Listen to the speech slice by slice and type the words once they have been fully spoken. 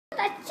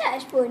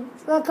tak spoon.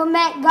 Welcome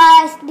back,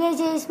 guys. This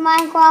is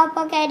Minecraft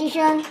Pocket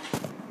Edition.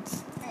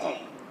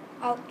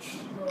 Ouch.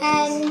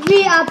 And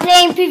we are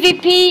playing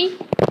PvP.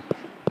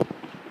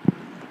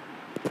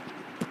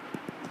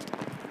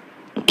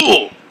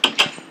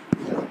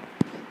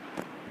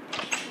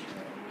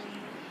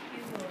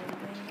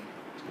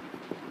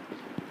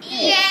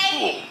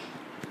 Yay!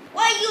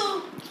 Why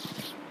you?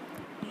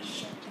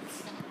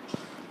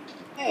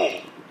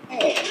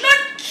 Not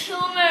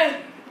kill me.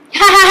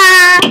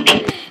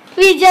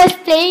 We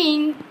just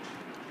playing.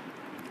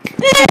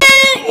 Yeah.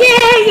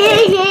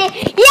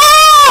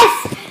 Yes!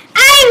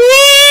 I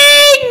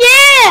win!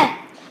 Yeah!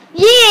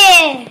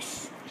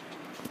 Yes!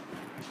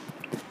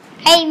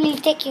 I will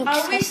take you.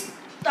 Are we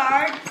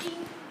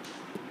starting?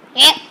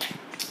 Yep.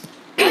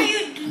 Why you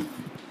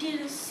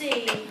didn't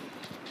say?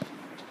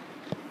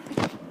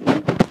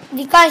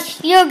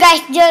 Because you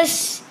guys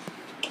just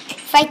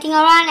fighting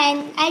around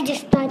and I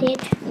just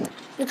started.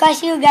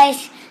 Because you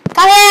guys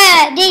come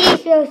here. This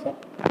is yours.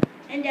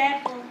 And the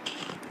apple.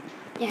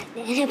 Yeah,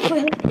 the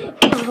apple.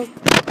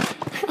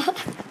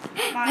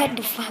 What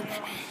the fuck?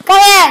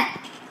 Come here.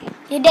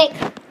 You dig.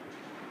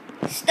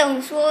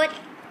 Stone sword.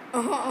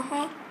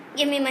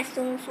 Give me my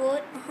stone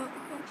sword.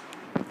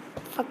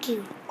 Fuck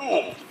you.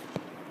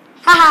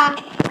 Haha.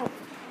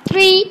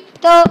 3,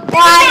 2, 1.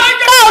 Go!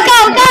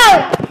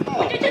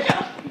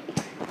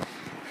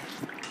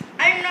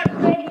 I'm not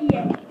ready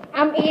yet.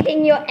 I'm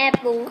eating your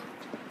apple.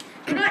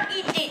 Do not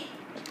eat it.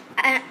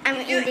 I'm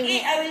If you eating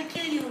eat, it. I will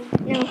kill you.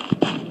 No,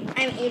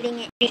 I'm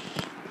eating it.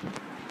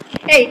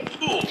 Hey.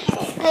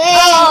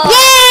 Oh.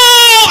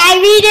 Yay!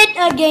 I read it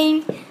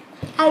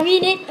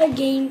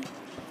again.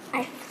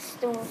 I have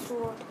stone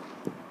sword.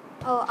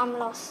 Oh, I'm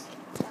lost.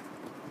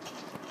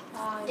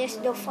 There's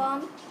the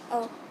farm.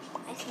 Oh,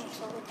 I think it's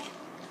over there.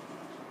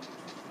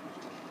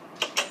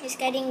 It's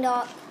getting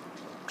dark.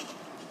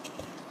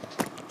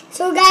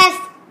 So guys,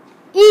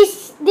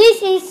 this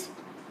is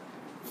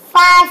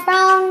 5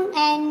 round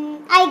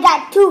and I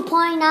got 2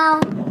 points now.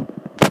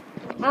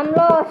 I'm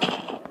lost.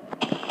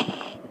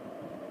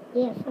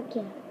 Yeah, fuck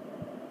yeah.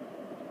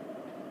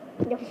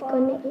 The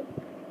Disconnect it.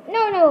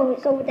 No,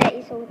 it's over there.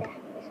 It's over there.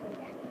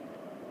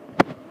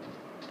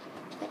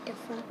 What the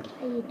fuck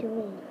are you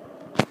doing?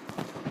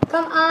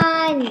 Come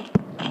on.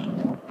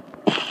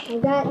 My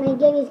god, my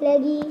game is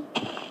laggy.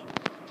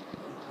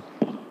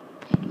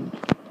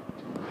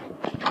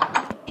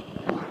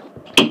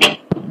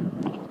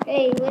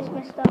 Hey, where's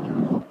my stuff?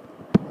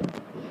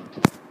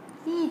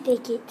 You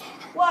take it.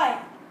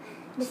 Why?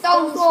 The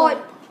Stone sword.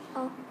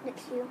 Oh,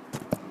 that's you.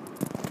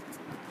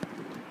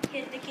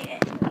 Here, take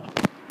it.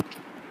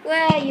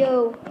 Where are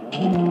you?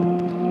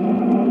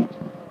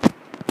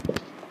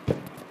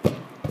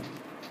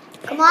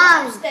 Come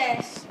on.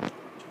 Upstairs.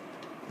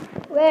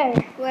 Where?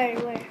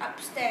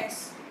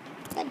 Upstairs.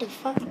 What the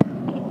fuck?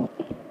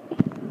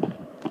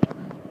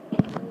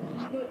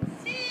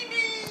 See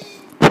me.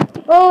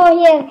 Oh,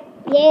 here.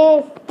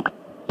 Yes.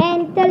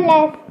 And the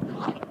left.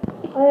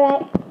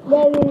 Alright,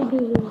 there will be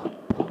him.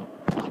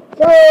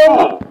 So,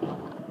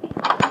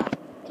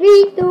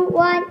 3, 2,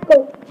 1, go.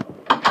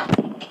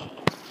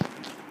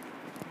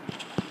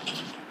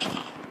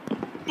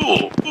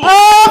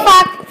 Oh,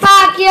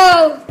 fuck you.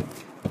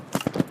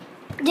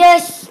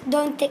 Just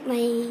don't take my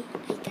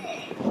item.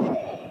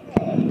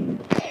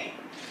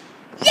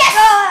 Yes!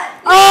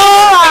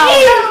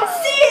 Oh!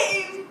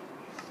 Same!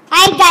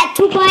 I got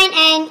 2 points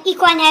and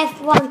Equan has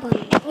 1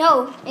 point.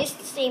 No, it's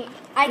the same.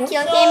 I No.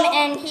 killed him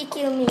and he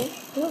killed me.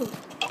 Oh.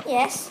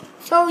 Yes.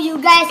 So you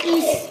guys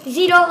is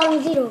 0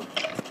 on 0.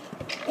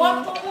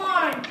 1 for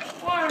 1.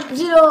 1.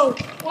 0.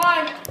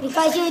 1.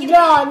 Because you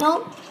draw,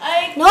 no?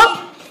 Nope.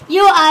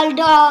 You are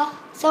draw.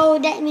 So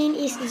that means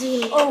it's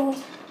 0. Oh,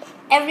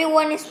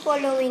 everyone is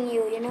following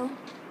you, you know?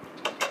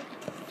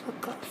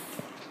 Fuck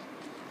off.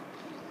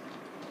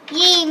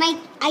 Yay, my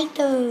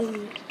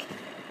item.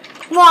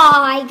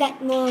 Wow, I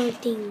got more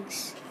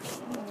things.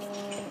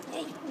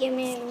 Hey, give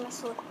me my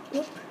sword.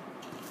 Nope.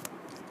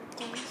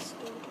 Thanks,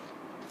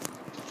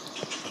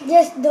 dude.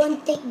 Just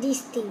don't take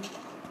this thing.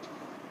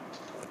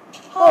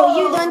 Oh,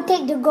 you don't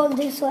take the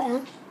golden sword,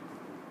 huh?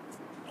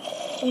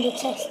 In the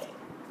chest.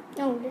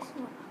 No, this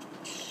one.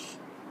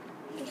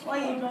 Why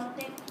you don't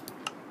take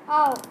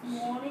Oh,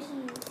 money?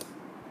 jeez.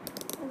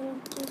 I will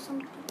kill some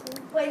people.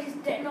 What is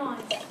that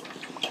noise?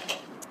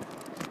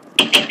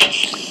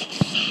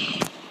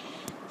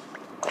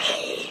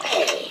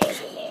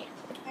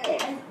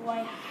 Why?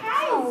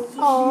 How?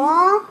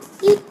 Aww,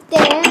 you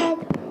dead.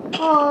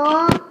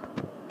 Aww.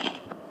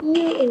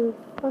 You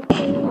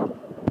fucking.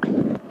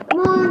 Come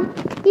on,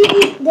 this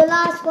is the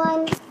last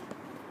one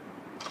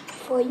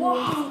for you.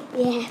 Wow.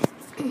 Yeah.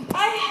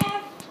 I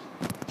have.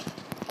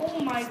 Oh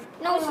my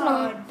No, it's god.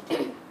 not.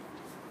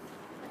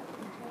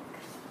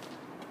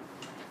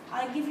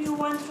 I give you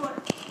one sword.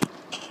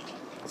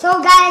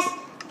 So guys,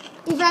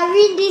 if I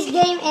win this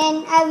game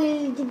and I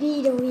will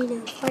be the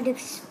winner for the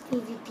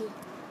PvP.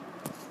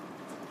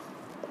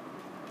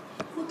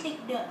 Who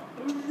take the?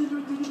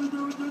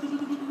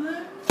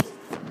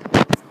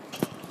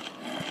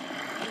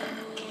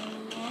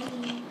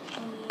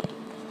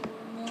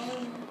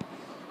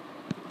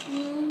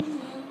 Yeah,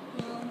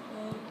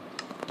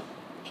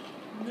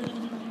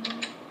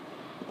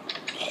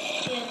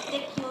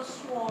 take your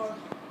sword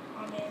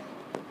on it.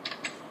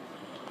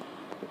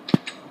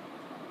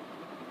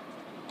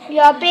 You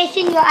are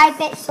placing your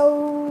iPad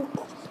so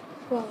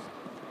well.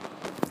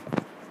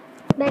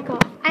 Back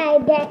off. I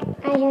have this.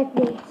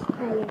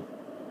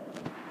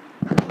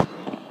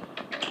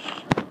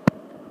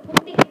 Who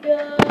take the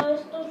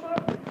stone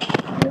sword?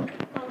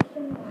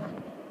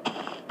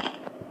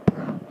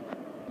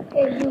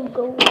 Here you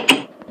go.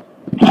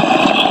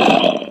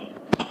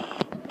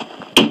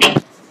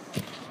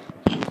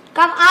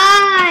 Come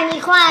on,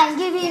 Ikhwan,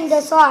 give him the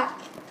sword.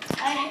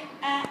 I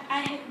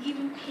have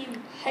given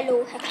him.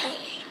 Hello, hacker.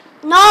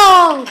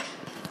 No!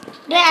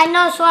 There are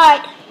no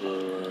sword.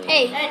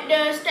 Hey, At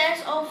the stairs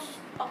of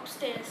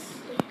upstairs.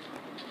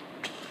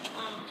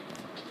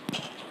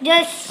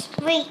 Just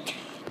wait.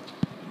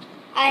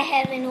 I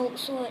have an oak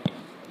sword.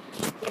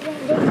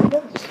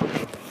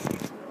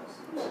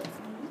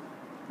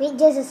 Wait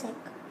just a sec.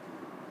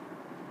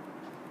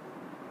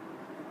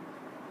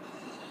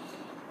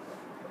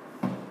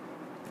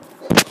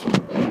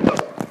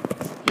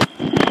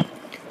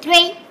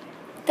 Three,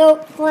 two,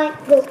 one,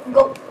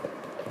 go.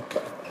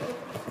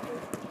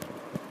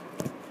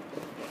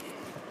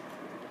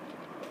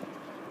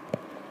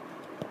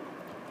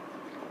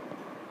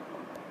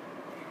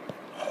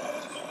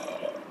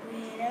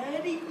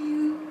 Where are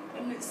you?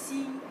 I'm not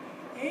seeing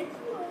anyone.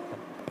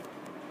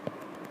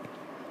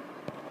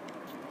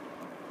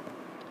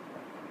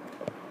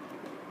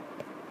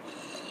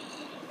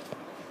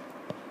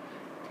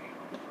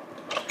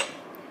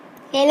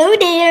 Hello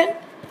there.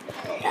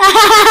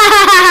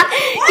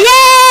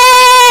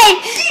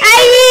 Yay!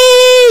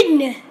 I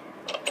win!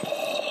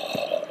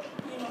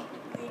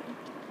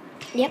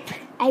 Yep,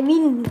 I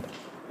win.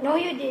 No,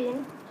 you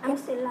didn't. I'm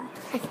still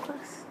alive. Of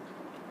course.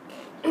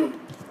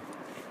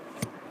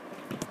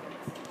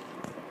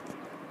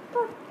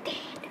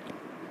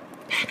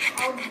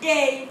 How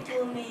dare you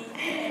tell me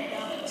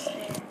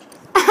downstairs?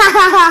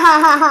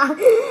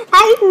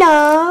 I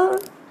know.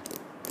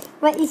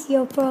 What is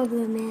your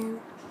problem, man?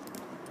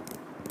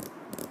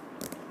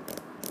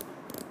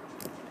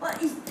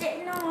 What is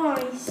that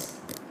noise?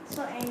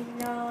 So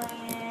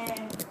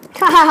annoying.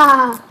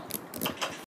 Ha